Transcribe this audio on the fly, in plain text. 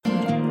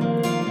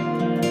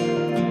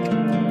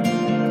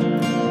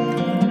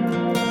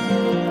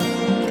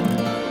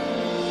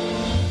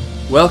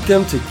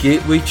Welcome to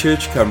Gateway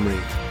Church Cymru,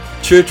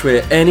 church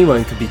where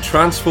anyone can be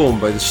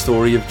transformed by the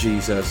story of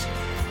Jesus.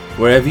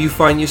 Wherever you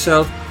find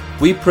yourself,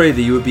 we pray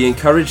that you will be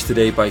encouraged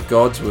today by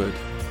God's Word.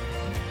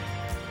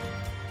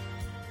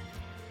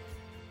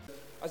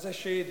 As I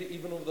shared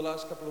even over the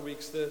last couple of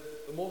weeks, the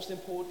most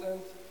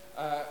important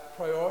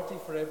priority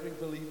for every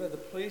believer, the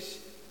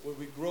place where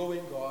we grow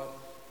in God,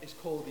 is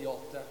called the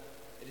altar.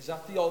 It is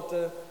at the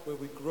altar where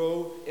we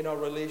grow in our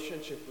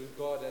relationship with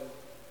God. And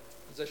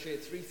as I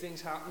shared, three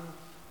things happen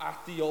at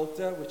the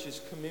altar, which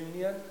is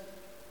communion,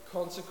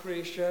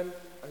 consecration,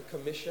 and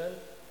commission.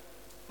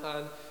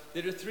 And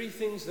there are three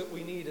things that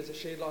we need, as I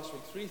shared last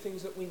week, three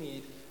things that we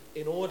need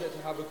in order to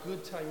have a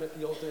good time at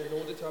the altar, in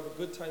order to have a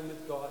good time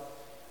with God.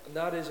 And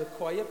that is a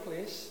quiet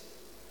place,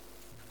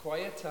 a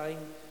quiet time,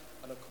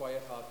 and a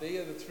quiet heart. They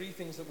are the three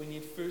things that we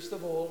need. First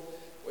of all,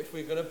 if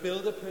we're going to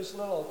build a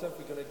personal altar, if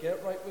we're going to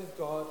get right with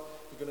God,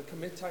 if we're going to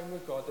commit time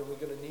with God, then we're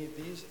going to need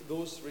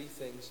those three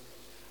things.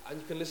 And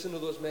you can listen to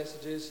those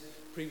messages,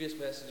 previous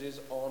messages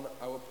on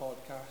our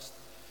podcast.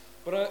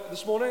 But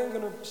this morning I'm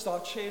going to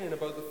start sharing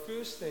about the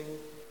first thing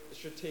that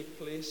should take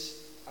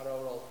place at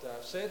our altar.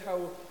 I've said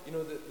how,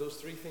 those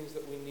three things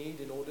that we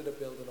need in order to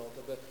build an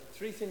altar. But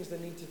three things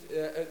that need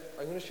to,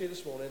 I'm going to share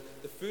this morning.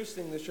 The first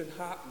thing that should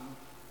happen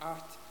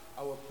at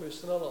our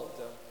personal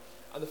altar.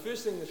 And the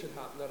first thing that should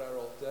happen at our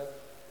altar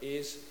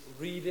is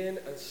reading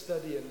and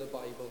studying the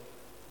Bible.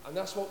 And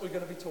that's what we're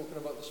going to be talking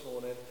about this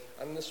morning.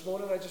 And this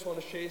morning I just want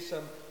to share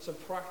some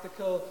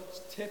practical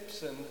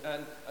tips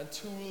and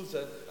tools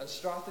and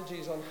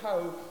strategies on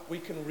how we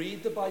can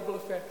read the Bible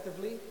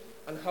effectively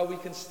and how we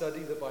can study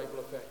the Bible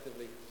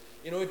effectively.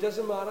 It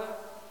doesn't matter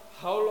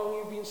how long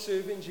you've been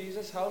serving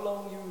Jesus, how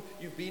long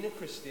you've been a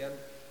Christian.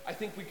 I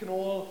think we can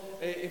all,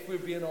 if we're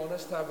being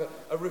honest, have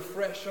a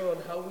refresher on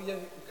how we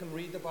can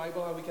read the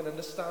Bible, how we can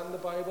understand the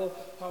Bible,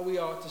 how we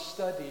are to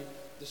study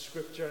the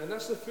Scripture. And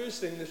that's the first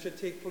thing that should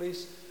take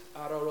place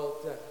at our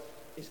altar,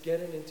 is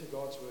getting into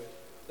God's Word.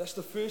 That's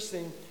the first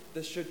thing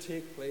that should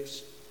take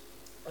place.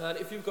 And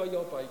if you've got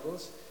your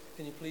Bibles,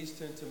 can you please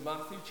turn to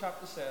Matthew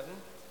chapter 7.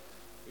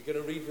 We're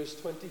going to read verse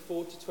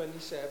 24 to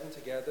 27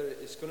 together.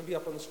 It's going to be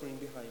up on the screen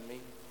behind me.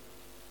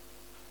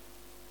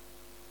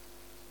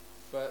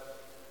 But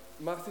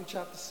Matthew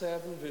chapter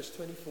 7, verse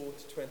 24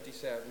 to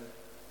 27.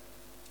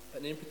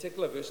 And in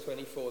particular, verse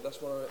 24,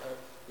 that's what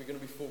we're going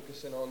to be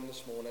focusing on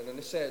this morning. And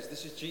it says,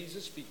 this is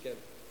Jesus speaking.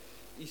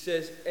 He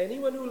says,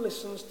 anyone who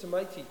listens to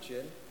my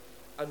teaching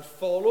and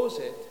follows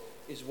it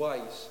is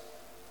wise,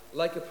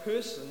 like a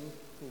person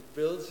who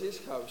builds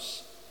his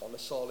house on a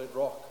solid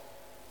rock.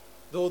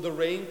 Though the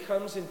rain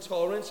comes in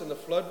torrents and the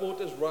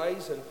floodwaters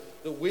rise and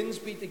the winds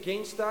beat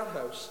against that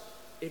house,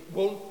 it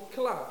won't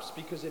collapse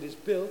because it is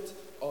built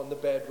on the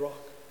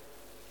bedrock.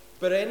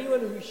 But anyone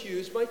who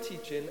hears my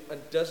teaching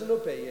and doesn't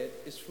obey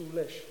it is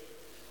foolish,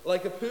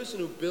 like a person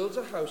who builds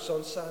a house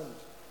on sand.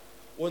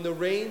 When the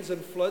rains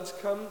and floods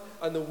come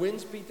and the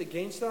winds beat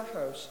against that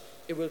house,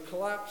 it will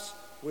collapse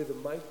with a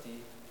mighty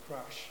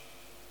crash.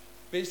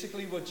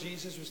 Basically, what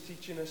Jesus was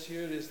teaching us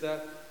here is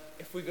that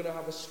if we're going to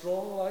have a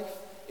strong life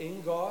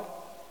in God,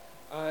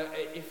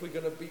 if we're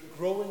going to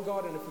grow in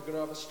God, and if we're going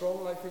to have a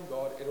strong life in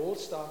God, it all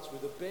starts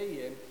with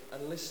obeying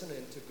and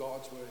listening to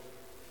God's Word.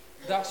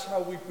 That's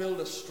how we build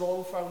a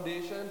strong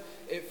foundation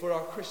for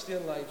our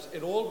Christian lives.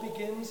 It all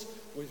begins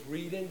with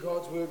reading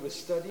God's Word, with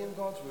studying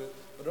God's Word,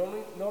 but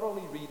not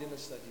only reading and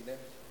studying it,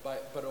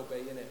 but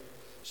obeying it.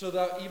 So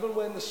that even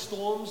when the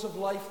storms of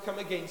life come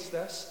against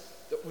us,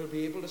 that we'll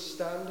be able to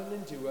stand and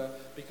endure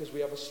because we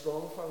have a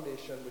strong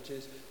foundation, which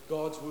is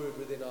God's Word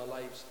within our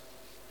lives.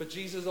 But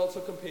Jesus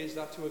also compares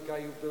that to a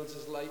guy who builds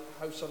his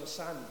house on the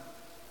sand.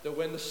 That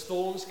when the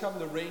storms come,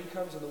 the rain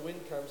comes and the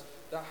wind comes,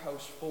 that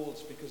house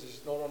falls because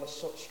it's not on a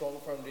strong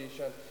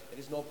foundation. It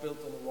is not built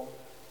on a rock.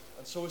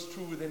 And so it's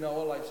true within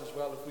our lives as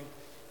well.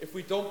 If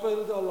we don't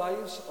build our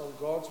lives on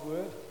God's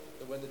Word,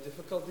 then when the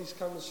difficulties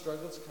come, the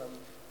struggles come,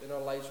 then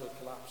our lives will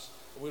collapse.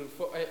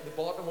 The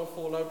bottom will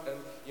fall out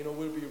and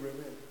we'll be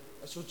ruined.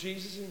 And so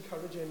Jesus is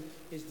encouraging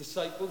his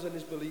disciples and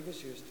his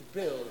believers here to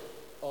build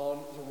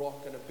on the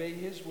rock and obey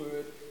his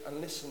Word and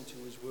listen to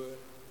his Word.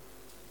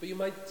 But you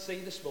might say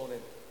this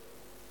morning,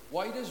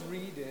 why does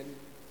reading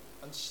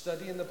and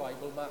studying the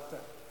Bible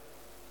matter?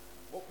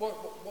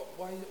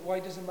 Why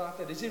does it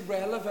matter? Is it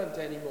relevant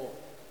anymore?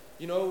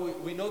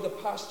 We know the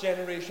past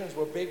generations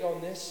were big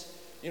on this.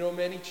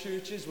 Many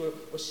churches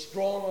were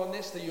strong on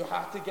this, that you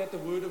have to get the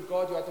Word of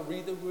God, you have to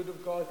read the Word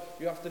of God,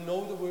 you have to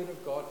know the Word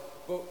of God.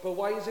 But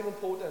why is it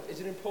important? Is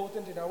it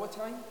important in our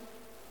time?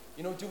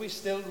 Do we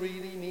still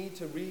really need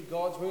to read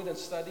God's Word and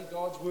study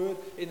God's Word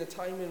in the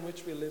time in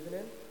which we're living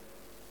in?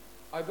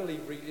 I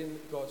believe reading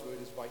God's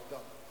Word is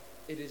vital.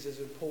 It is as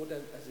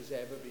important as it's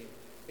ever been.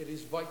 It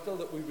is vital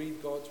that we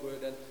read God's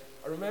Word. And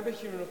I remember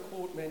hearing a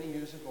quote many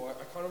years ago.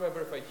 I can't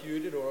remember if I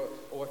heard it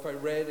or if I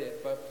read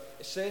it, but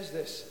it says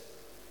this: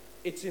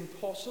 it's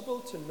impossible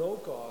to know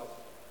God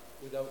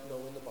without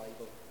knowing the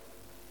Bible.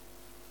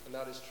 And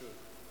that is true.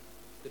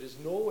 There is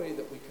no way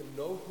that we can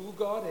know who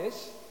God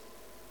is,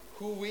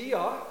 who we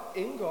are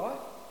in God,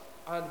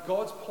 and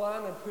God's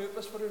plan and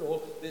purpose for it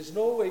all, there's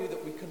no way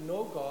that we can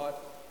know God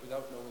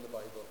without knowing the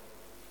Bible.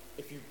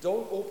 If you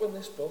don't open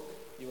this book,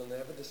 you will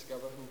never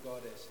discover who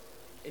God is.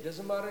 It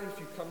doesn't matter if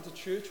you come to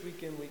church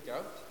week in, week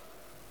out.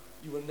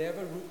 You will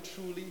never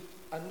truly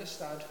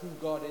understand who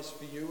God is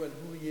for you and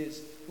who He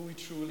is, who He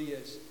truly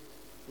is.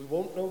 We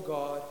won't know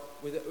God.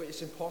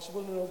 It's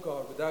impossible to know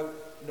God without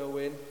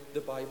knowing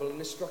the Bible. And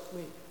it struck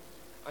me.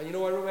 And you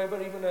know, I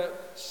remember even at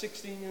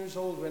 16 years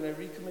old when I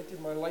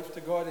recommitted my life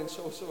to God in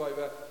Soul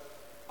Survivor,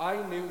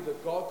 I knew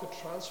that God could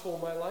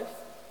transform my life.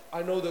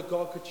 I know that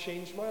God could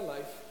change my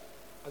life.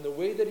 And the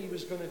way that He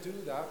was going to do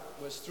that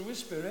was through His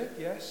Spirit,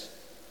 yes,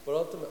 but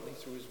ultimately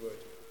through His Word.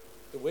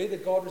 The way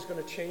that God was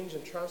going to change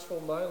and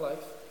transform my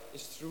life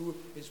is through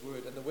His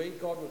Word. And the way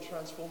God will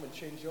transform and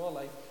change your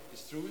life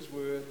is through His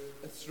Word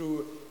and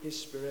through His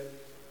Spirit.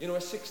 You know,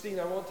 at 16,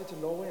 I wanted to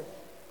know Him.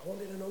 I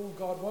wanted to know who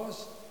God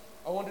was.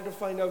 I wanted to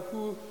find out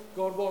who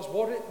God was.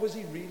 Was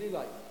He really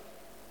like?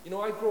 You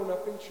know, I'd grown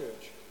up in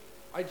church.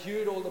 I'd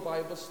heard all the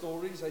Bible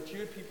stories. I'd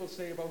heard people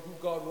say about who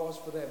God was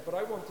for them. But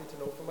I wanted to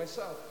know for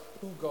myself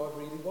who God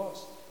really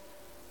was.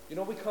 You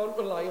know, we can't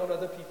rely on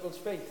other people's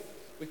faith.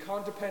 We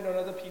can't depend on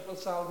other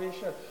people's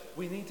salvation.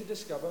 We need to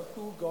discover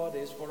who God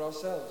is for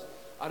ourselves.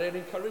 And I'd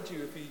encourage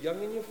you, if you're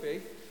young in your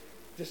faith,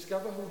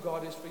 discover who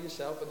God is for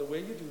yourself. And the way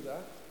you do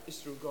that is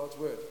through God's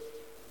Word.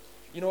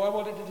 You know, I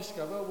wanted to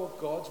discover what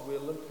God's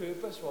will and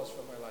purpose was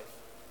for my life.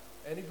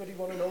 Anybody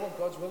want to know what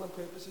God's will and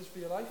purpose is for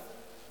your life?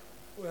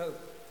 Well,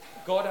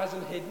 God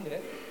hasn't hidden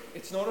it.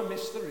 It's not a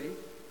mystery.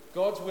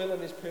 God's will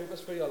and His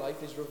purpose for your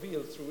life is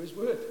revealed through His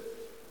Word.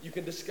 You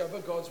can discover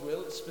God's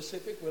will,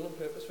 specific will and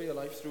purpose for your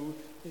life through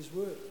His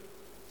Word.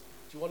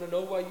 Do you want to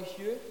know why you're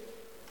here?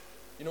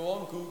 You know,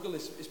 on Google,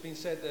 it's been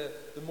said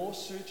that the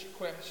most searched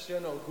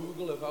question on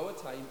Google of our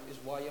time is,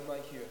 why am I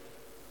here?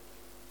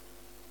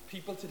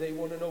 People today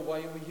want to know, why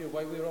are we here?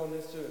 Why we're on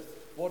this earth?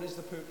 What is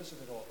the purpose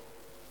of it all?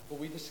 But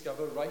we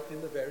discover right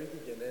in the very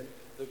beginning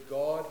that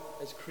God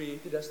has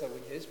created us, that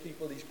we're His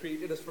people. He's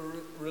created us for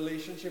a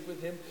relationship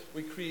with Him.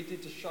 We're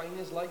created to shine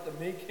His light,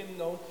 to make Him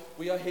known.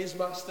 We are His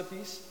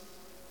masterpiece.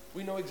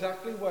 We know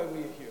exactly why we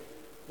are here.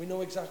 We know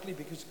exactly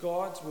because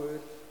God's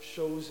Word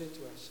shows it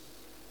to us.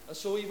 And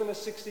so even at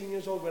 16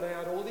 years old, when I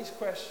had all these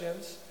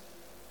questions,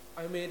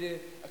 I made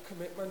a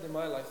commitment in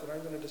my life that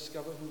I'm going to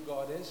discover who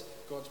God is,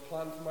 God's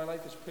plan for my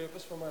life, His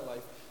purpose for my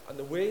life. And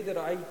the way that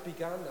I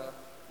began that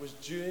was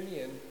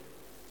journeying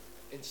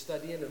in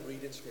studying and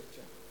reading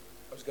Scripture.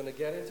 I was going to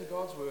get into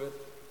God's Word.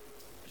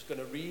 I was going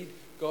to read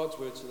God's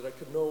Word so that I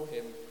could know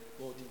Him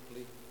more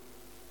deeply.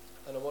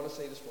 And I want to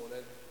say this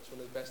morning, it's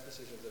one of the best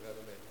decisions I've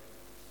ever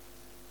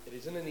made. It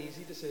isn't an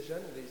easy decision,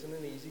 it isn't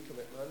an easy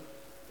commitment,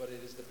 but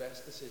it is the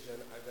best decision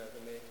I've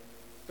ever made.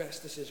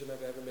 Best decision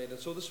I've ever made. And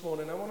so this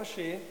morning I want to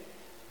share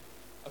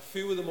a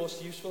few of the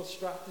most useful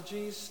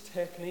strategies,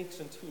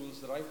 techniques and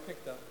tools that I've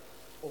picked up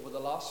over the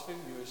last few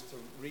years to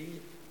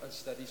read and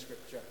study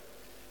Scripture.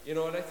 You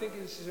know, and I think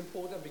this is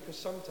important because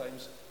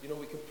sometimes, you know,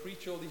 we can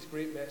preach all these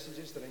great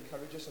messages that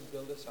encourage us and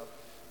build us up.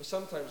 But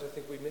sometimes I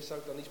think we miss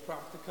out on these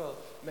practical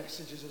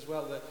messages as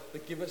well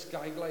that give us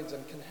guidelines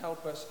and can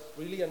help us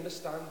really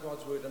understand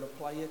God's Word and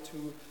apply it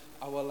to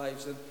our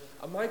lives. And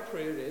my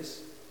prayer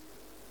is,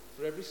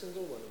 for every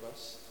single one of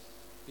us,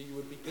 that you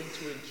would begin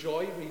to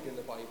enjoy reading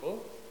the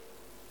Bible,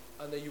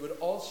 and that you would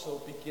also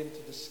begin to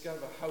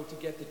discover how to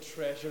get the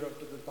treasure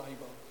out of the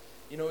Bible.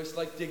 You know, it's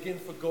like digging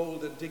for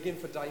gold and digging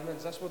for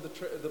diamonds. That's what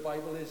the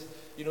Bible is.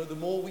 You know, the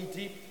more we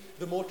dig,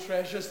 the more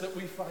treasures that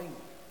we find.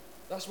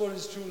 That's what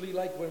it's truly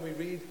like when we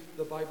read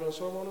the Bible. And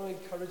so I want to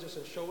encourage us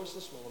and show us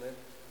this morning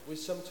with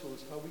some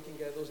tools how we can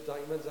get those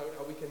diamonds out,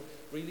 how we can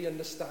really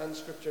understand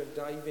Scripture and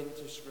dive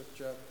into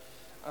Scripture.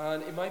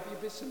 And it might be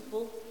a bit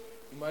simple.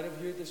 You might have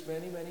heard this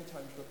many, many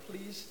times, but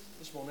please,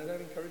 this morning, I'd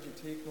encourage you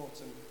to take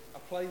notes and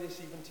apply this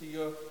even to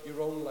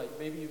your own life.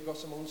 Maybe you've got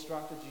some own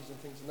strategies and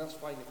things, and that's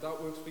fine. If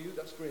that works for you,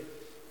 that's great.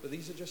 But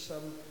these are just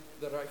some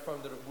that I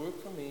found that have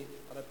worked for me,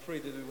 and I pray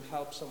that it will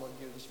help someone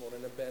here this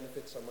morning and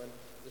benefit someone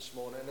this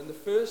morning. And the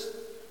first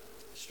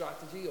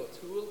strategy or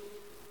tool,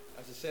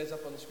 as it says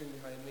up on the screen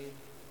behind me,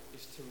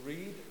 is to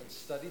read and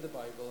study the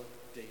Bible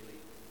daily.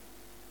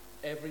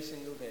 Every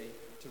single day,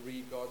 to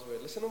read God's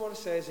Word. Listen to what it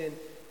says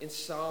in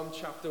Psalm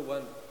chapter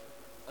 1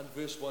 and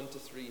verse 1 to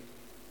 3.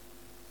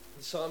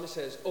 The psalmist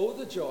says, "Oh,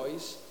 the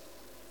joys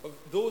of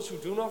those who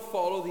do not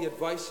follow the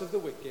advice of the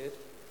wicked,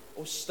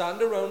 or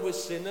stand around with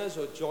sinners,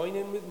 or join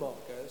in with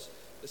mockers."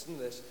 Listen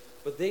to this.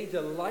 "But they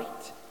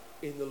delight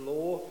in the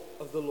law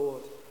of the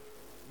Lord,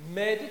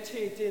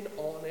 meditating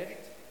on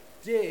it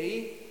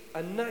day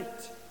and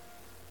night.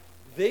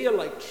 They are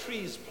like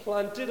trees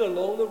planted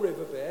along the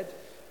riverbed,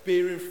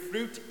 bearing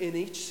fruit in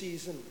each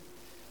season.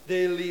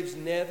 Their leaves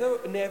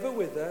never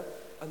wither,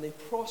 and they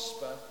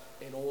prosper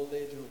in all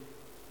they do."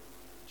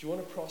 Do you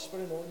want to prosper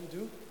in all you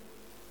do? Do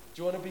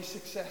you want to be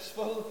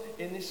successful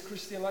in this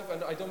Christian life?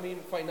 And I don't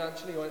mean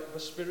financially,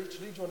 but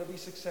spiritually. Do you want to be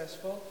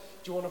successful?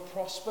 Do you want to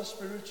prosper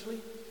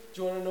spiritually?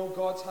 Do you want to know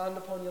God's hand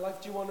upon your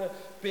life? Do you want to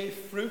bear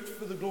fruit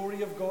for the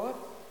glory of God?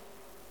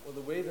 Well,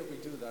 the way that we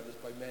do that is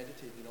by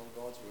meditating on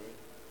God's Word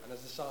And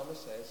as the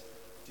psalmist says,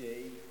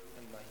 day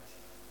and night.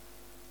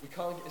 We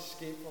can't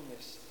escape from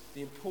this.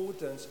 The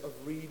importance of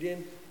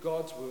reading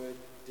God's word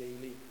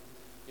daily.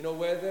 You know,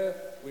 whether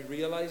we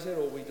realize it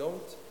or we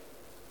don't,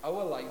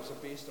 our lives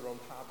are based around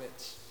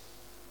habits.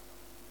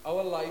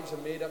 Our lives are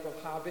made up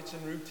of habits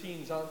and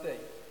routines, aren't they?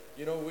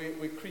 You know,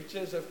 we're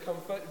creatures of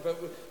comfort,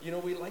 but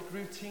we like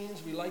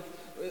routines, we like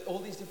all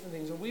these different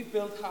things. And we've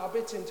built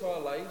habits into our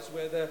lives,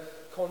 whether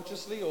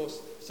consciously or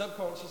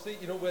subconsciously,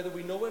 whether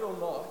we know it or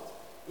not.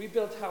 We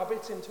built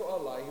habits into our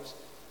lives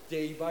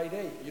day by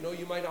day.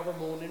 You might have a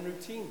morning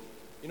routine.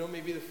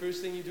 Maybe the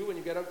first thing you do when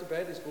you get out of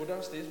bed is go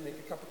downstairs and make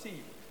a cup of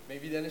tea.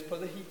 Maybe then it's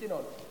put the heating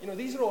on.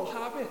 These are all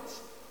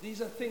habits.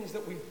 These are things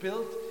that we've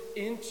built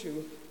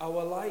into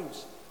our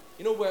lives.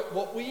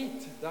 What we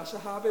eat, that's a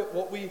habit.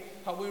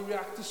 How we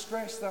react to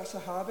stress, that's a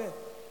habit.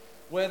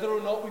 Whether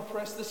or not we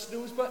press the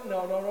snooze button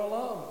on our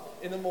alarm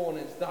in the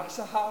mornings, that's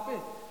a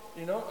habit.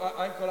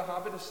 I've got a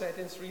habit of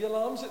setting 3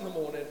 alarms in the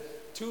morning,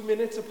 2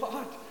 minutes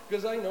apart,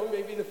 because I know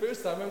maybe the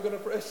first time I'm going to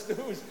press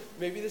snooze,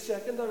 maybe the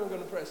second time I'm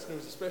going to press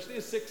snooze, especially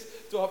at 6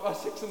 to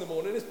 6:30 in the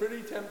morning. It's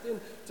pretty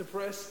tempting to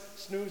press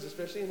snooze,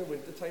 especially in the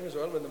winter time as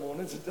well, when the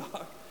mornings are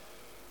dark.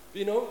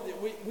 We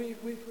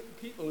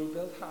people who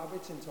build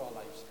habits into our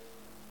lives,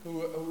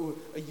 who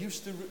are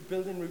used to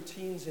building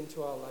routines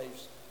into our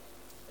lives.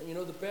 And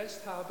the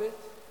best habit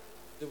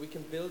that we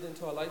can build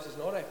into our lives is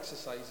not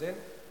exercising,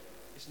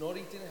 it's not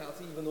eating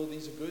healthy, even though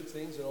these are good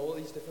things and all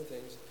these different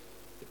things.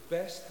 The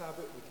best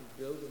habit we can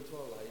build into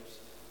our lives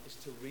is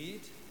to read,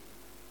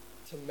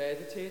 to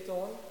meditate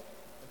on,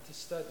 and to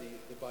study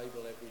the Bible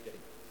every day.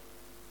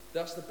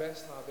 That's the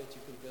best habit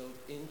you can build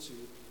into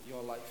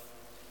your life.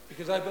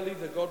 Because I believe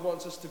that God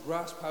wants us to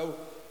grasp how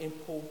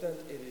important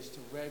it is to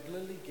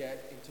regularly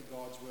get into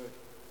God's Word.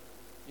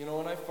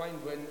 And I find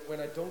when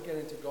I don't get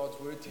into God's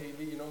Word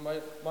daily,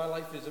 my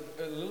life is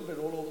a little bit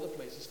all over the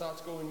place. It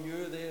starts going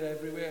here, there,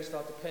 everywhere. I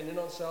start depending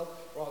on self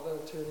rather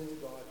than turning to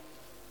God.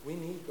 We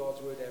need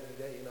God's Word every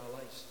day in our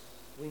lives.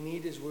 We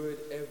need His Word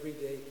every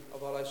day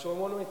of our lives. So I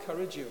want to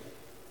encourage you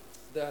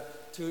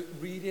to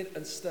read it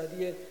and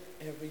study it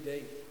every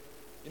day.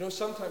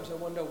 Sometimes I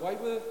wonder, why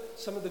were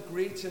some of the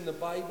greats in the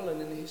Bible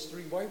and in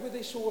history, why were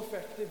they so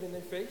effective in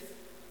their faith?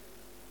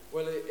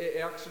 Well,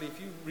 actually,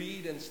 if you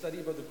read and study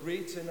about the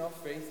greats in our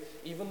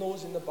faith, even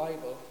those in the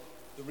Bible,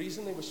 the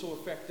reason they were so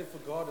effective for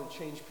God and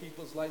changed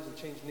people's lives and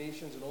changed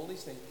nations and all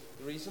these things,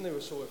 the reason they were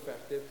so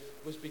effective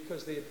was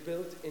because they had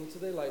built into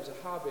their lives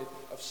a habit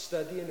of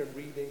studying and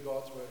reading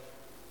God's Word.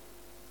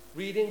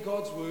 Reading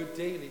God's Word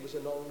daily was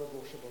a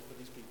non-negotiable for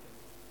these people.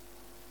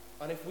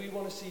 And if we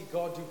want to see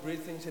God do great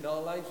things in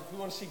our lives, if we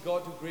want to see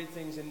God do great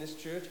things in this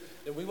church,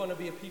 then we want to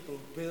be a people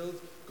who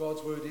build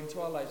God's Word into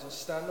our lives and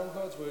stand on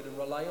God's Word and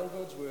rely on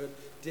God's Word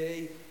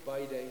day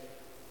by day.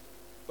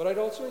 But I'd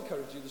also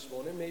encourage you this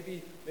morning,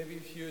 maybe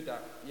you've heard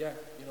that,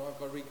 I've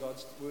got to read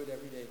God's Word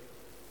every day.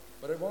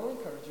 But I want to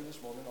encourage you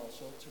this morning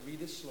also to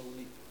read it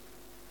slowly.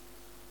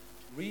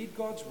 Read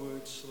God's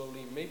Word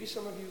slowly. Maybe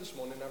some of you this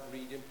morning have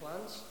reading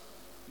plans.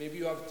 Maybe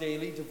you have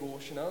daily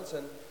devotionals,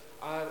 and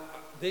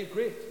they're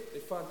great,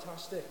 they're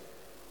fantastic.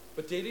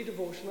 But daily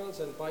devotionals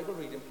and Bible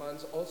reading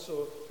plans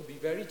also can be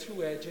very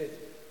two-edged,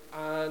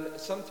 and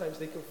sometimes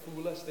they can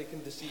fool us, they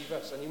can deceive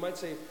us. And you might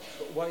say,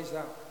 but why is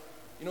that?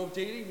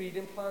 Daily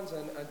reading plans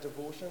and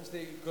devotions,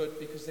 they're good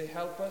because they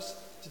help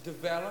us to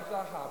develop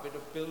that habit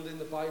of building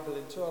the Bible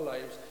into our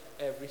lives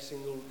every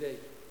single day.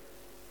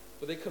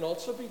 But they can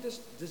also be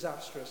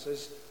disastrous,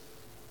 as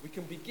we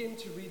can begin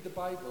to read the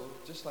Bible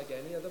just like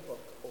any other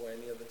book or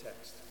any other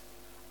text.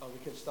 And we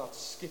can start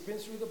skipping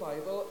through the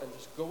Bible and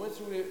just going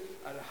through it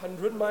at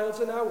 100 miles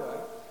an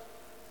hour,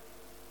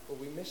 but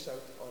we miss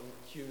out on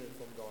hearing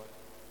from God.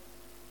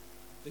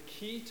 The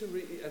key to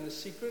and the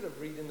secret of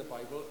reading the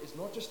Bible is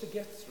not just to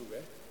get through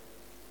it,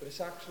 but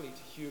it's actually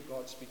to hear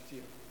God speak to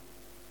you.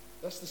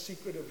 That's the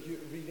secret of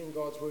reading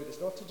God's Word.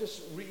 It's not to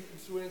just read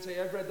through it and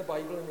say, I've read the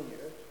Bible in a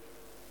year.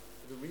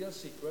 The real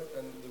secret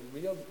and the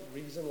real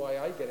reason why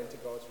I get into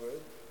God's Word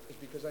is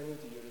because I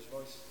need to hear His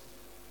voice.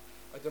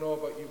 I don't know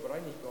about you, but I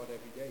need God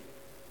every day.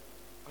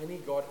 I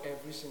need God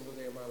every single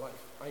day of my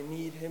life. I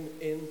need Him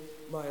in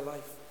my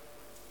life.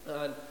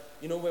 And,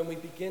 when we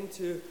begin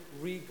to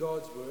read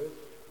God's Word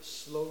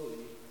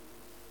slowly,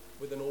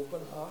 with an open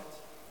heart,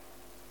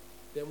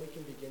 then we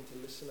can begin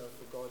to listen out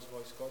for God's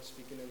voice, God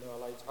speaking into our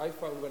lives. I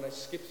found when I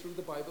skip through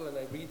the Bible and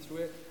I read through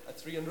it at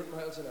 300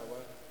 miles an hour,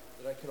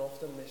 that I can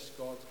often miss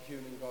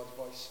hearing God's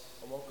voice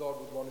and what God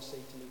would want to say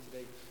to me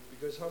today.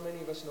 Because how many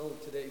of us know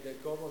today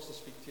that God wants to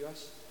speak to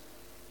us?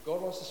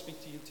 God wants to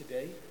speak to you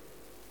today,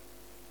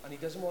 and He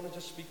doesn't want to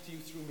just speak to you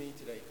through me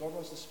today. God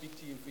wants to speak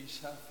to you for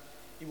yourself.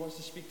 He wants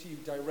to speak to you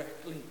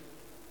directly,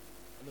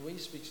 and the way He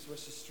speaks to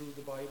us is through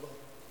the Bible.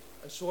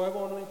 And so I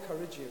want to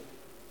encourage you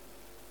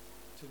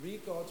to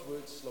read God's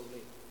Word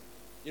slowly.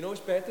 It's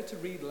better to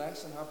read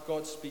less and have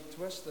God speak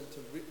to us than to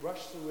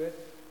rush through it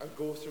and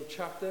go through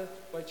chapter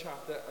by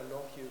chapter and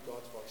not hear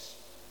God's voice.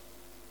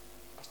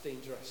 That's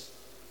dangerous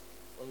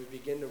when we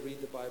begin to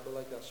read the Bible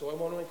like that. So I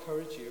want to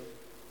encourage you,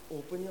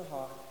 open your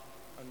heart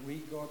and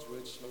read God's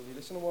Word slowly.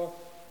 Listen to what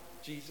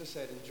Jesus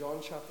said in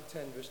John chapter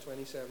 10, verse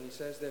 27, he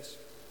says this.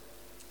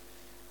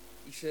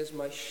 He says,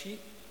 "My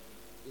sheep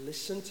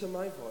listen to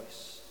my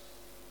voice.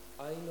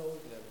 I know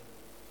them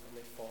and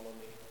they follow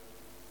me."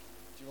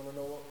 Do you want to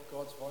know what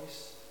God's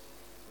voice?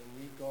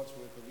 Then read God's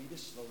word, but read it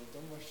slowly.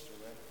 Don't rush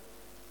through it.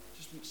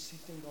 Just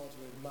sit in God's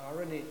word,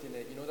 marinate in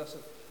it. You know, that's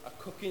a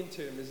cooking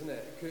term, isn't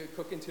it?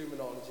 Cooking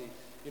terminology.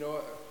 You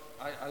know,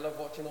 I love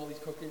watching all these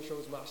cooking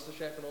shows,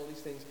 MasterChef and all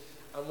these things.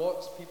 And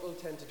what people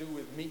tend to do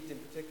with meat in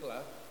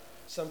particular,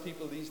 some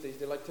people these days,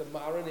 they like to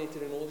marinate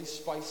it in all these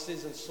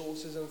spices and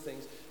sauces and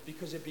things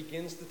because it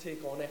begins to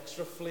take on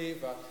extra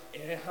flavour.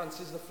 It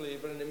enhances the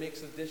flavour and it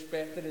makes the dish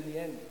better in the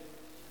end.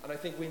 And I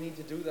think we need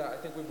to do that. I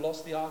think we've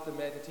lost the art of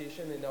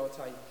meditation in our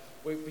time.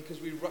 Because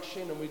we're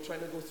rushing and we're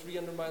trying to go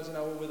 300 miles an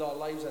hour with our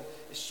lives, and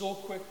it's so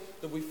quick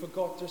that we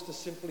forgot just to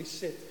simply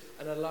sit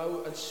and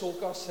allow and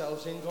soak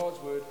ourselves in God's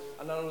word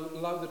and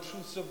allow the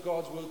truths of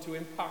God's word to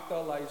impact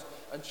our lives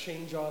and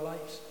change our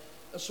lives.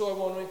 And so I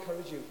want to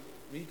encourage you,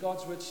 read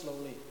God's word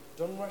slowly.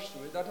 Don't rush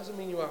through it. That doesn't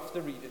mean you have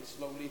to read it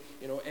slowly,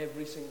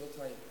 every single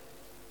time.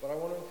 But I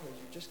want to encourage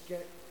you,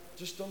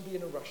 just don't be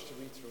in a rush to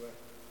read through it.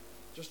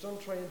 Just don't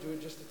try and do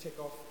it just to tick it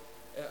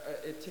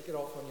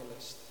off on your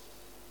list.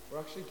 We're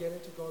actually getting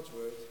to God's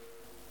word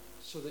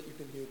so that you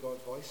can hear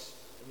God's voice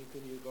and you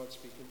can hear God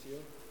speaking to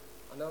you.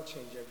 And that'll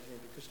change everything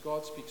because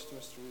God speaks to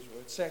us through his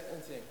word.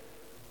 Second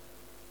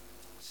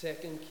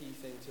key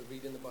thing to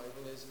read in the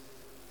Bible is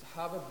to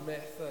have a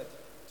method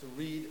to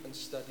read and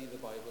study the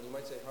Bible. You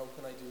might say, how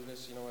can I do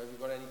this? Have you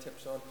got any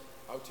tips on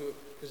how to?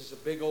 Because it's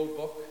a big old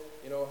book.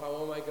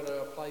 How am I going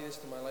to apply this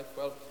to my life?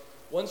 Well,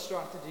 one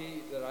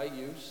strategy that I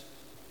use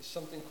is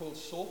something called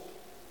SOAP.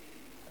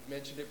 I've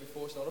mentioned it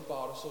before. It's not a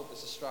bar of soap.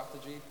 It's a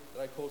strategy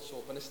that I call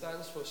SOAP. And it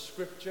stands for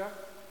Scripture,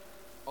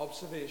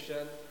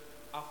 Observation,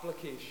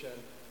 Application,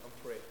 and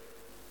Pray.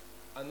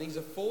 And these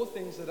are 4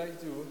 things that I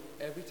do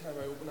every time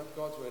I open up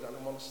God's word and I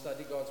want to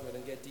study God's word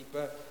and get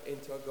deeper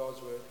into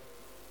God's word.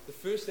 The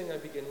first thing I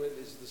begin with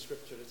is the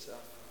scripture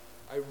itself.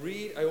 I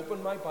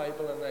open my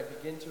Bible and I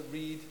begin to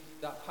read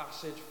that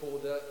passage for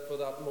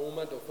that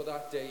moment or for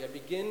that day. I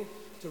begin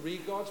to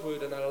read God's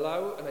word and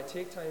I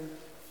take time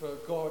for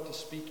God to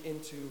speak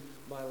into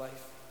my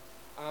life.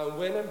 And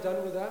when I'm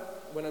done with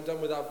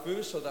that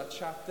verse or that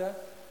chapter,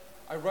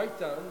 I write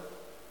down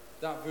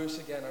that verse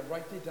again. I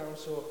write it down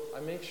so I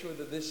make sure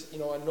that this,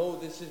 I know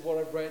this is what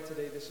I've read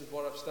today, this is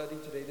what I've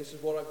studied today, this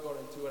is what I've got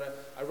into. And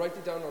I write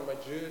it down on my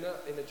journal,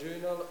 in a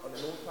journal, on a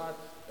notepad.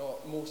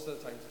 Most of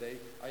the time today,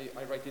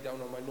 I write it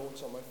down on my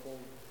notes on my phone.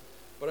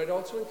 But I'd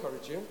also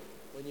encourage you,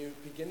 when you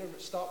begin to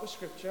start with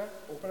scripture,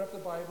 open up the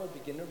Bible,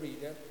 begin to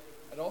read it,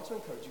 I'd also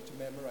encourage you to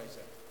memorize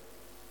it.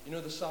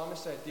 The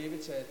psalmist said,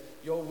 David said,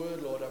 "Your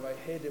word, Lord, have I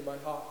hid in my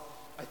heart."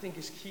 I think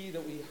it's key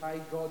that we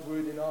hide God's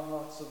word in our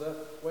hearts so that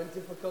when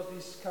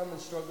difficulties come and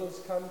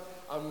struggles come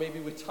and maybe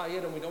we're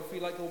tired and we don't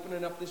feel like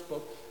opening up this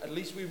book, at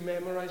least we've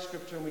memorized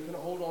scripture and we can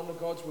hold on to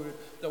God's word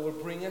that will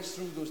bring us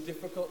through those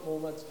difficult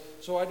moments.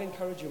 So I'd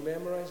encourage you,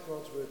 memorize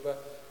God's word.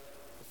 But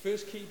the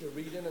first key to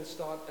reading and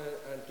start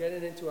and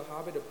getting into a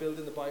habit of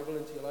building the Bible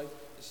into your life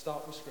is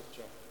start with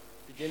scripture.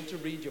 Begin to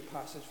read your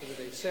passage for the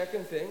day.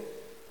 Second thing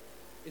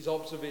is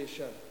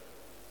observation.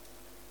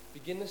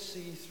 Begin to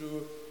see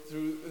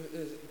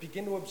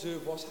begin to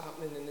observe what's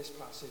happening in this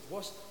passage.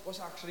 What's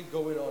actually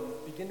going on.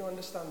 Begin to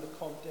understand the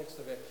context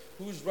of it.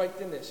 Who's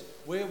writing this?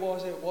 Where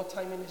was it? What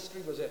time in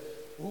history was it?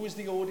 Who is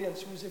the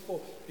audience? Who's it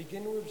for?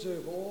 Begin to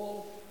observe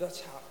all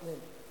that's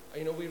happening.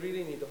 We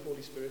really need the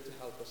Holy Spirit to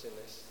help us in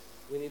this.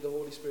 We need the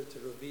Holy Spirit to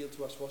reveal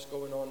to us what's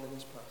going on in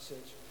this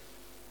passage.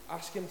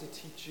 Ask him to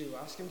teach you.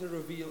 Ask him to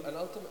reveal. And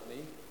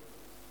ultimately,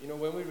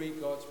 when we read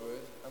God's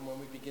word and when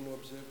we begin to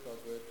observe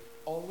God's word,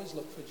 always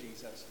look for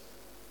Jesus.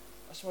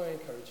 That's why I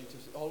encourage you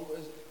to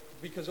always,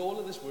 because all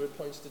of this word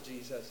points to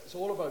Jesus. It's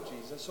all about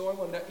Jesus. So I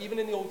wonder, even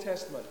in the Old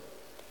Testament,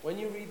 when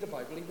you read the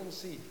Bible, even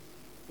see,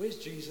 where's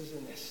Jesus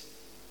in this?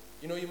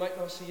 You might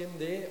not see him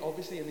there.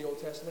 Obviously, in the Old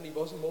Testament, he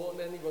wasn't born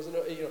then. He wasn't,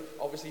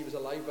 obviously he was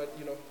alive, but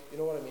you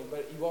know what I mean.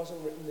 But he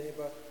wasn't written there.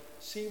 But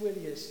see where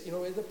he is.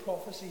 The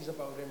prophecies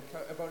about him,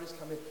 about his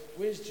coming.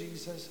 Where's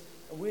Jesus?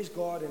 And where's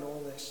God in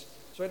all this?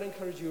 So I'd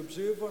encourage you,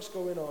 observe what's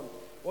going on.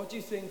 What do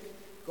you think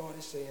God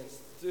is saying?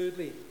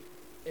 Thirdly,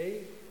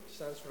 A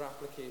stands for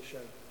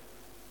application.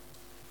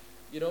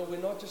 We're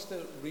not just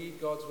to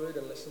read God's word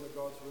and listen to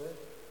God's word.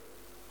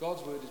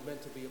 God's word is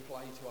meant to be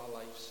applied to our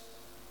lives.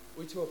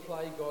 We're to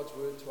apply God's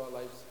word to our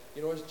lives.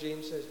 As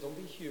James says, don't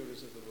be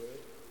hearers of the word,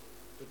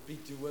 but be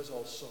doers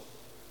also.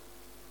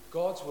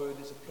 God's word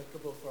is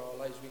applicable for our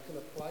lives. We can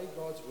apply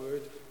God's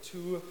word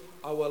to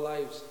our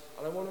lives.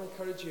 And I want to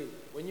encourage you,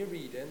 when you're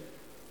reading,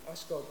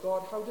 ask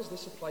God, how does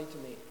this apply to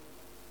me?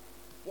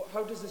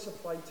 How does this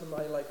apply to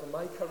my life and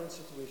my current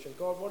situation?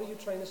 God, what are you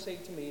trying to say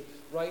to me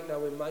right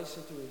now in my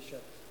situation?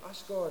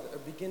 Ask God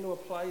and begin to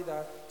apply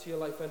that to your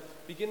life and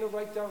begin to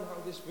write down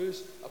how this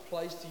verse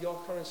applies to your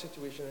current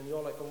situation in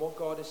your life and what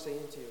God is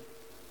saying to you.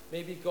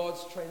 Maybe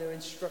God's trying to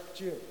instruct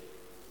you.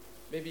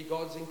 Maybe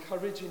God's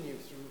encouraging you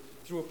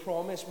through a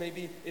promise.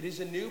 Maybe it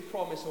is a new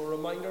promise or a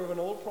reminder of an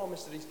old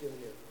promise that he's given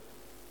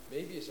you.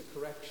 Maybe it's a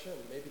correction.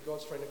 Maybe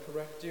God's trying to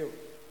correct you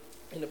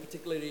in a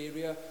particular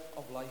area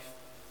of life.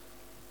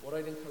 What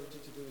I'd encourage you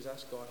to do is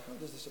ask God, how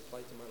does this apply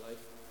to my life?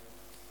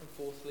 And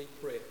fourthly,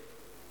 pray.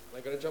 And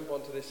I'm going to jump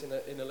onto this in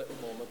a little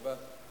moment,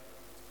 but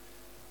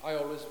I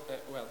always,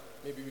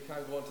 maybe we can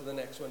go on to the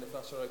next one if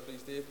that's all right,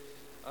 please, Dave.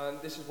 And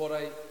this is what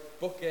I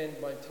bookend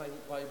my time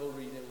Bible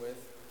reading with.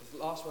 The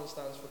last one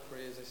stands for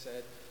prayer, as I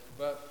said,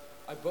 but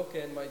I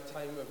bookend my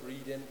time of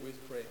reading with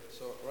prayer.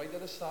 So right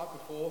at the start,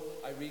 before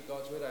I read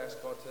God's word, I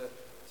ask God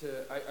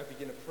I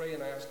begin to pray,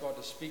 and I ask God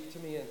to speak to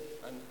me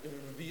and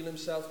reveal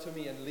himself to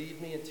me and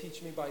lead me and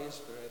teach me by his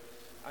Spirit.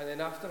 And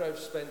then after I've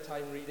spent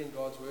time reading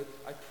God's word,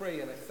 I pray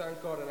and I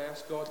thank God and I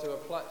ask God to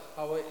apply,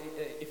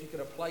 if he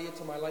can apply it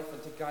to my life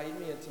and to guide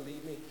me and to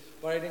lead me.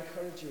 But I'd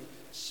encourage you,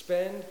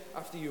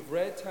 after you've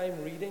read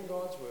time reading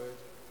God's word,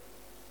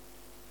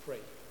 pray.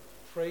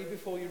 Pray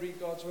before you read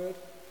God's word.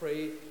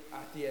 Pray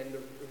at the end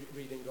of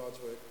reading God's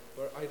word.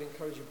 But I'd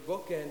encourage you,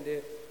 bookend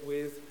it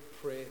with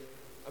prayer.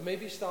 And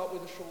maybe start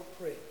with a short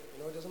prayer.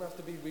 It doesn't have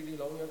to be really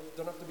long. You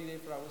don't have to be there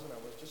for hours and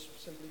hours.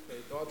 Just simply pray,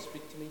 God,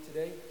 speak to me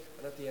today.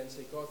 And at the end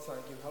say, God,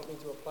 thank you. Help me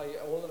to apply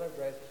all that I've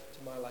read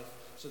to my life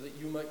so that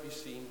you might be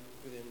seen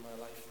within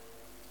my life.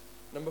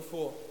 Number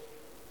fourth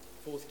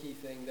key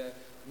thing that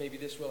maybe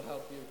this will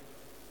help you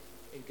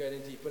in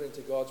getting deeper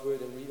into God's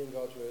word and reading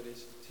God's word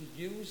is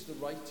to use the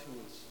right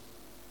tools.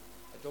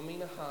 I don't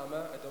mean a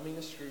hammer. I don't mean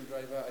a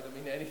screwdriver. I don't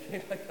mean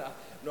anything like that.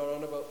 I'm not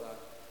on about that.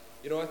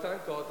 I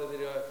thank God that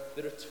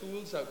there are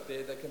tools out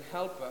there that can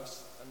help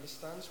us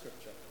understand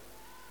Scripture.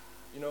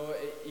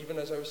 Even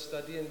as I was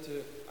studying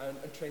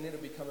and training to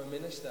become a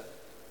minister,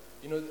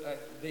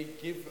 they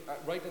give,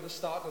 right at the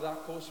start of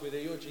that course with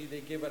AOG,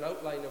 they give an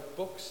outline of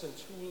books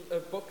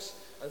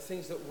and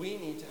things that we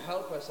need to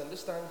help us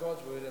understand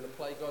God's word and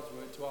apply God's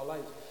word to our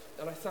lives.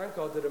 And I thank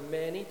God there are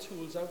many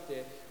tools out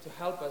there to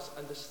help us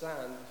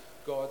understand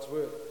God's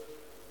word.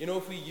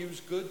 If we use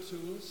good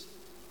tools,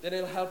 then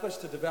it'll help us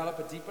to develop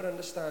a deeper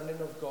understanding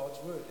of God's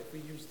word if we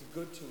use the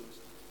good tools.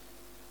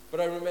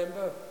 But I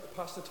remember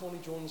Pastor Tony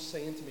Jones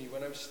saying to me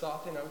when I was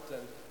starting out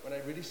and when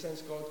I really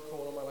sensed God's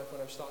call on my life,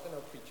 when I was starting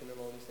out preaching and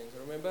all these things,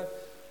 I remember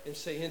him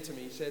saying to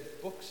me, he said,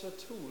 books are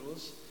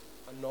tools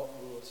and not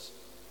rules.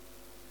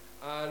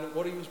 And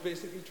what he was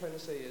basically trying to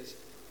say is,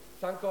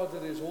 thank God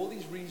that there's all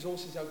these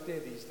resources out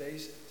there these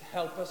days to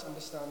help us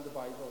understand the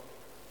Bible.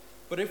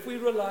 But if we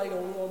rely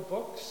only on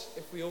books,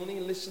 if we only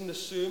listen to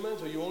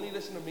sermons, or you only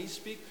listen to me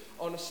speak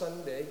on a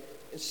Sunday,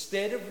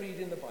 instead of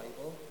reading the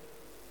Bible,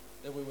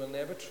 then we will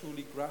never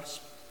truly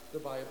grasp the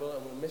Bible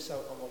and we'll miss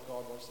out on what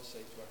God wants to say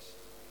to us.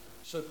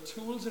 So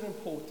tools are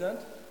important,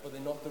 but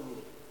they're not the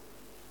rule.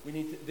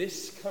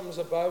 This comes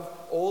above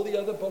all the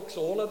other books,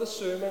 all other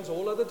sermons,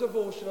 all other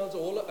devotionals,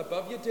 all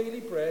above your daily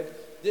bread.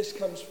 This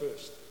comes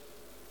first.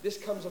 This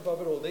comes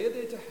above it all. They're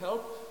there to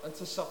help and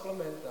to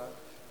supplement that.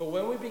 But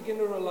when we begin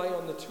to rely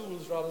on the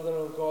tools rather than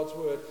on God's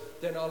word,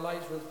 then our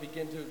lives will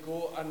begin to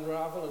go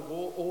unravel and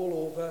go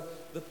all over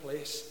the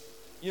place.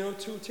 2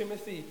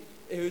 Timothy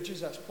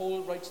urges us,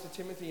 Paul writes to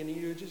Timothy and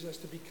he urges us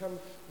to become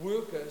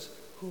workers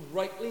who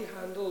rightly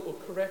handle or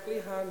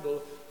correctly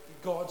handle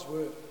God's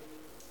word.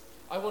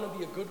 I want to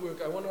be a good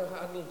worker. I want to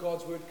handle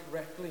God's word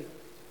correctly.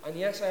 And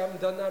yes, I haven't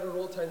done that at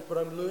all times, but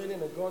I'm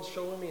learning and God's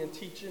showing me and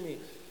teaching me.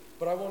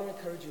 But I want to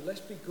encourage you,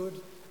 let's be good.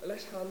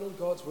 Let's handle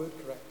God's word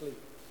correctly.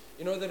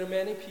 There are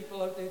many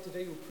people out there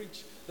today who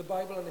preach the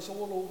Bible and it's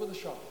all over the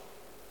shop.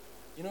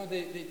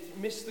 They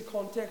miss the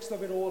context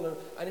of it all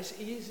and it's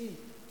easy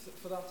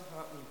for that to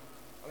happen.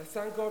 And I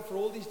thank God for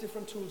all these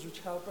different tools which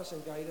help us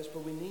and guide us,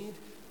 but we need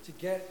to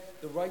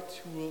get the right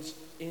tools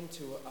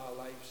into our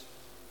lives.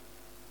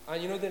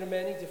 And there are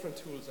many different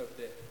tools out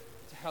there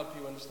to help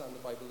you understand the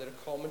Bible. There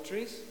are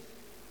commentaries,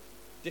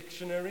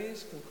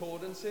 dictionaries,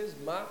 concordances,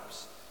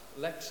 maps,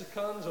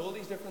 lexicons, all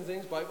these different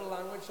things, Bible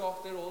language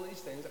software, all these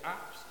things,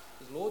 apps.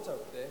 There's loads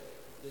out there.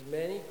 There's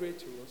many great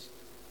tools.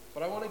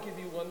 But I want to give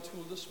you one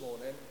tool this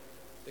morning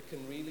that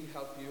can really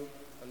help you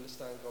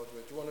understand God's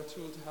word. Do you want a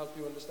tool to help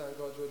you understand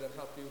God's word and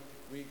help you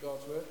read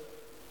God's word?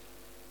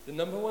 The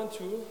number one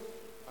tool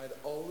I'd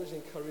always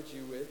encourage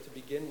you with, to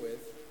begin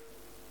with,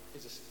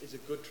 is a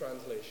good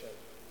translation.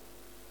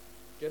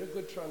 Get a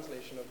good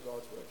translation of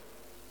God's word.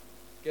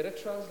 Get a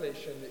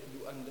translation that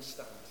you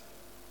understand.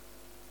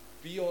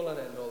 Be all and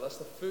end all. That's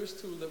the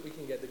first tool that we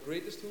can get. The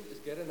greatest tool is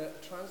getting a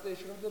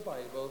translation of the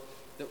Bible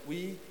that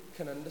we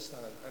can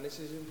understand. And this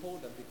is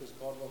important because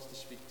God wants to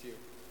speak to you.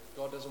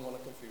 God doesn't want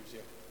to confuse you.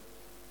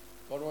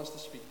 God wants to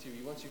speak to you.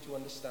 He wants you to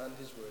understand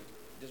his word.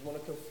 He doesn't want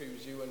to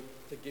confuse you and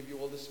to give you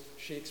all this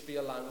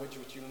Shakespeare language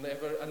which you'll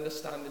never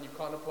understand and you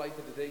can't apply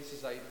to today's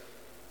society.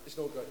 It's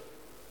no good.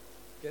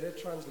 Get a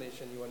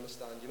translation you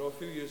understand. A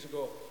few years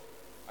ago,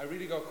 I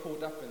really got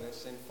caught up in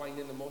this, in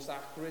finding the most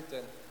accurate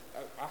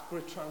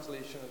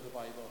translation of the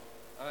Bible.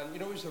 And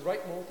it was the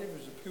right motive, it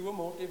was a pure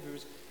motive,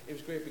 it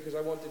was great because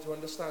I wanted to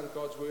understand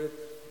God's word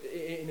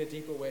in a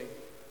deeper way.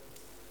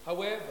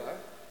 However,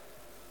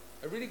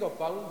 I really got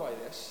bound by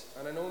this,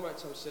 and I know it might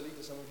sound silly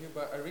to some of you,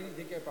 but I really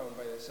did get bound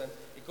by this. And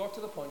it got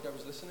to the point I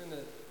was listening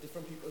to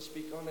different people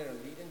speak on it and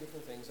reading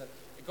different things, and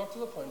it got to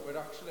the point where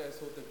actually I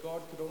thought that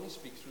God could only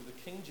speak through the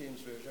King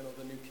James Version or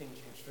the New King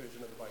James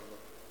Version of the Bible.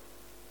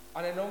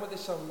 And I know what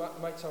this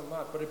might sound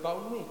mad, but it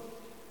bound me.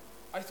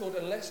 I thought,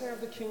 unless I have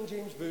the King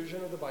James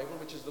Version of the Bible,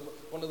 which is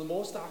one of the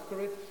most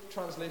accurate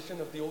translation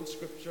of the old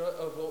Scripture,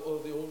 of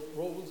the old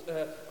rolls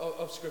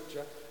of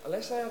Scripture,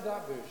 unless I have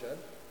that version,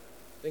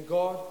 then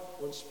God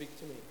won't speak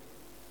to me.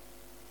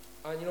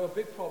 And you know, a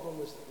big problem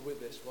with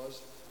this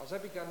was, as I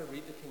began to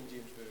read the King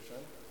James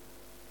Version,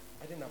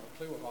 I didn't have a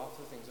clue of half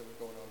the things that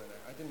were going on in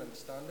it. I didn't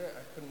understand it.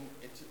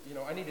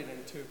 I needed an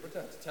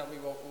interpreter to tell me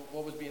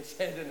what was being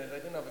said in it. I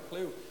didn't have a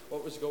clue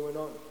what was going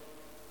on.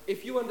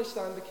 If you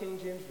understand the King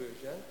James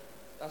Version,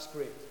 that's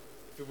great.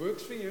 If it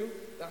works for you,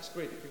 that's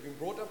great. If you've been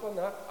brought up on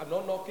that, I'm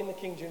not knocking the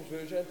King James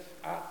Version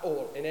at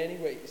all, in any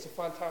way. It's a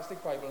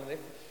fantastic Bible, and if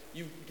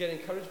you get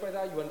encouraged by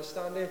that, you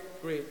understand it,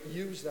 great,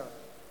 use that.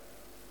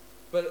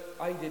 But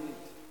I didn't.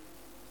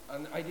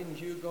 And I didn't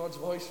hear God's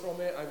voice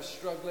from it. I was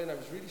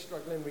really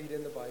struggling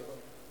reading the Bible.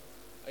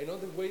 I know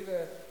the way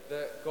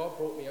that God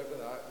brought me out of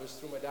that was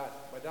through my dad.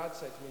 My dad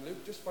said to me,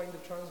 Luke, just find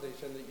a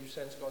translation that you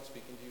sense God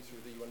speaking to you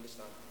through, that you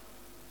understand.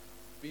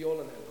 Be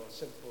all and end all,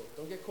 simple.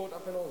 Don't get caught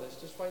up in all this.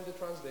 Just find a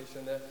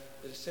translation that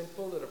is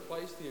simple, that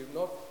applies to you,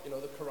 not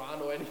the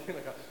Quran or anything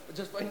like that, but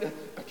just find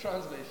a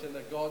translation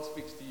that God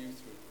speaks to you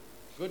through.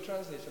 Good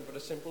translation, but a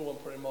simple one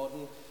for a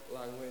modern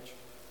language.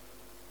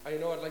 I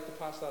know I'd like to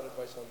pass that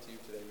advice on to you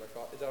today.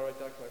 Is that right,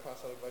 Dad? Can I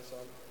pass that advice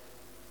on?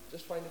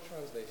 Just find a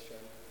translation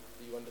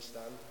that you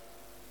understand.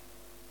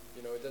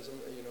 It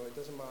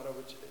doesn't matter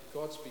which.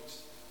 God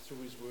speaks through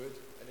His Word,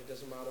 and it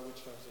doesn't matter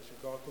which translation.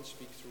 God can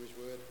speak through His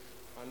Word.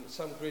 And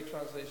some great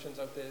translations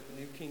out there, the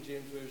New King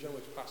James Version,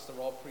 which Pastor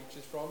Rob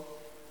preaches from.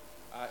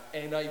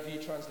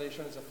 NIV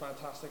translation is a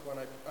fantastic one.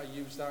 I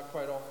use that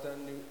quite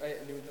often, New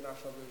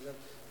International Version.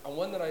 And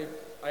one that I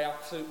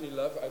absolutely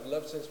love, I've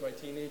loved since my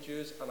teenage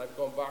years, and I've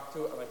gone back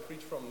to it, and I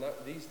preach from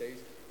that these days,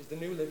 is the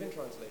New Living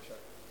Translation.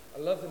 I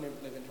love the New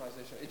Living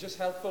Translation. It's just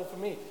helpful for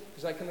me,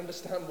 because I can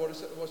understand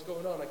what's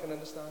going on. I can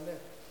understand it.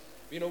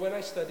 When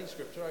I study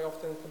Scripture, I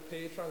often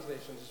compare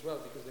translations as well,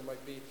 because they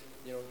might be,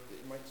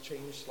 it might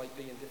change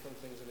slightly in different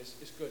things, and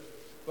it's good.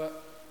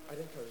 But I'd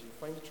encourage you,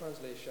 find a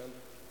translation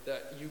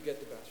that you get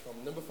the best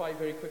from. Number 5,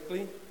 very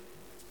quickly,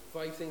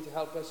 5 things to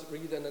help us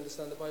read and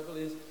understand the Bible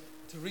is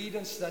to read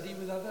and study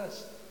with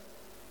others.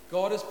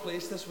 God has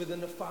placed us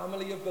within a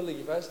family of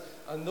believers,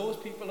 and those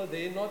people are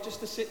there not just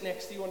to sit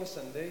next to you on a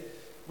Sunday.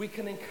 We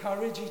can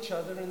encourage each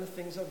other in the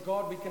things of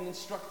God. We can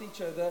instruct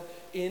each other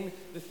in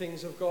the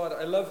things of God.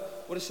 I love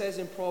what it says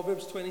in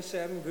Proverbs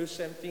 27, verse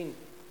 17.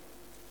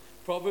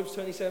 Proverbs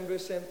 27,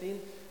 verse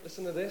 17.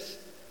 Listen to this.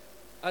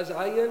 As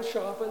iron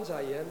sharpens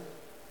iron,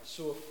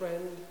 so a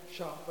friend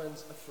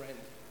sharpens a friend.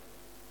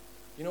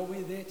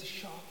 We're there to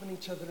sharpen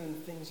each other in the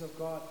things of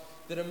God.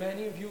 There are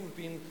many of you who've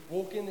been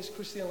walking this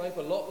Christian life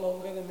a lot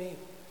longer than me.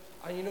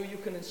 And you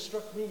can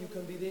instruct me, you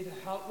can be there to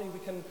help me, we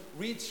can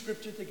read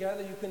Scripture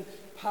together, you can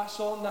pass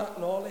on that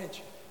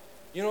knowledge.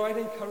 I'd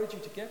encourage you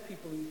to get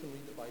people who you can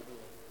read the Bible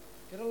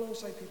with. Get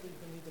alongside people you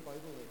can read the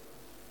Bible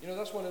with.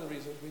 That's one of the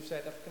reasons we've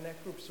set up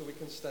Connect Groups, so we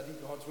can study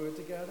God's Word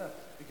together,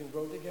 we can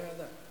grow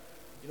together.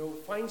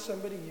 Find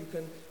somebody you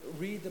can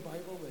read the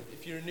Bible with.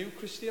 If you're a new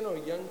Christian or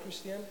a young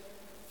Christian,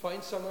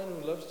 find someone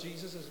who loves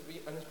Jesus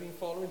and has been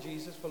following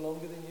Jesus for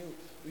longer than you,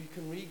 who you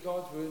can read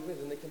God's Word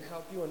with, and they can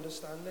help you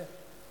understand it.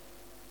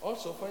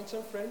 Also, find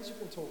some friends you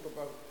can talk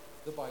about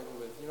the Bible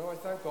with. I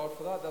thank God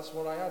for that. That's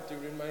what I had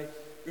during my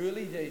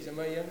early days and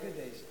my younger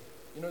days.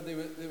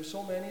 There were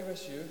so many of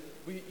us here.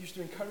 We used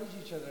to encourage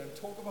each other and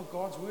talk about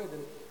God's Word.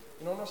 And,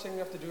 I'm not saying we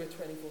have to do it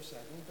 24/7,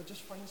 but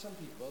just find some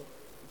people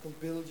who can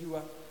build you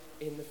up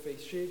in the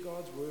faith. Share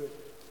God's Word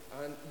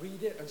and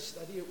read it and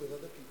study it with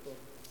other people.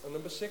 And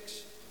number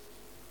 6,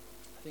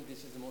 I think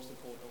this is the most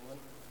important one.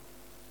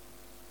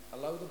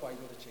 Allow the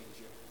Bible to change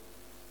you.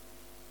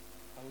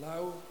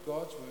 Allow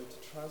God's Word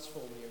to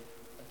transform you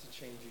and to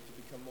change you,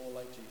 to become more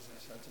like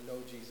Jesus and to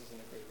know Jesus in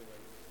a greater way.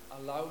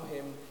 Allow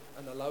Him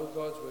and allow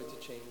God's Word to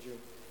change you.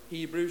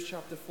 Hebrews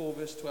chapter 4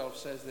 verse 12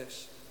 says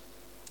this.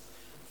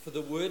 For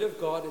the Word of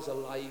God is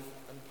alive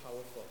and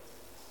powerful.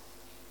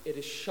 It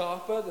is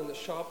sharper than the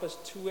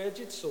sharpest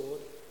two-edged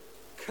sword,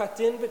 cut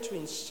in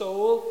between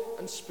soul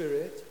and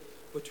spirit,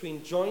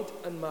 between joint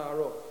and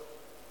marrow.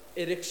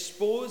 It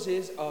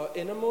exposes our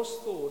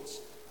innermost thoughts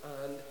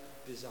and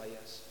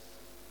desires.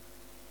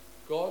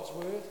 God's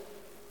Word,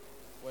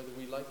 whether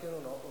we like it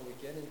or not, when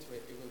we get into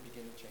it, it will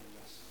begin to change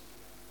us.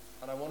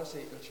 And I want to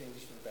say it will change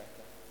us for the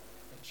better.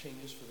 It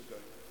changes for the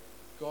good.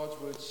 God's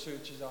Word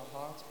searches our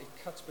hearts. It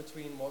cuts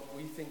between what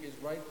we think is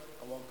right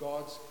and what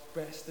God's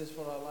best is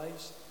for our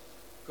lives.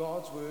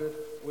 God's Word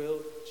will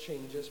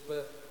change us.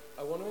 But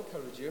I want to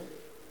encourage you,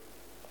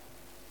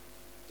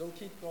 don't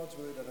keep God's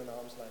Word at an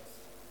arm's length.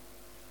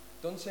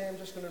 Don't say I'm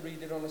just going to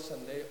read it on a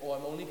Sunday, or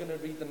I'm only going to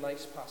read the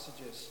nice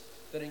passages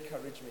that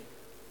encourage me.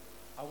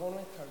 I want to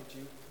encourage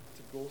you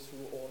to go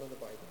through all of the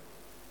Bible.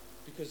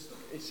 Because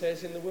it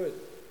says in the Word,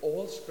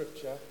 all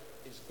Scripture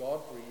is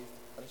God-breathed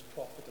and is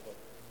profitable.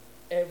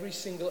 Every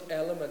single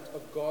element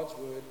of God's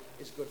Word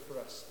is good for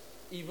us.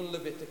 Even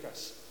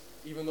Leviticus,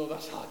 even though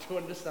that's hard to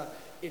understand,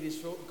 it is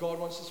for, God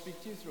wants to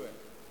speak to you through it.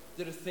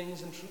 There are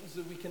things and truths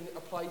that we can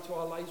apply to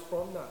our lives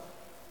from that.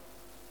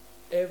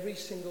 Every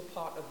single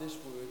part of this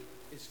Word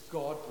is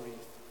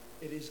God-breathed.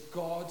 It is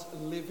God's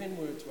living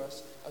Word to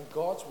us, and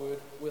God's Word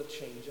will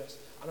change us.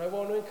 And I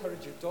want to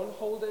encourage you, don't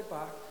hold it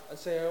back and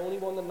say, I only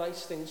want the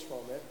nice things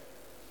from it.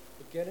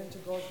 But get into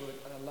God's Word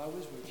and allow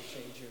His Word to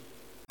change you.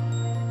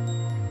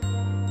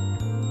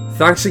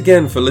 Thanks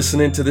again for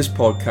listening to this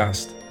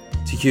podcast.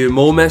 To hear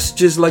more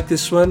messages like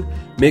this one,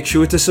 make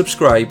sure to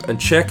subscribe and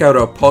check out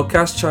our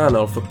podcast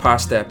channel for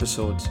past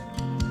episodes.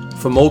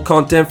 For more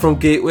content from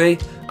Gateway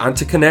and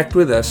to connect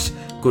with us,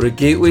 go to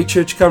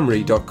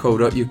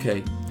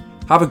gatewaychurchcumry.co.uk.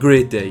 Have a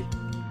great day.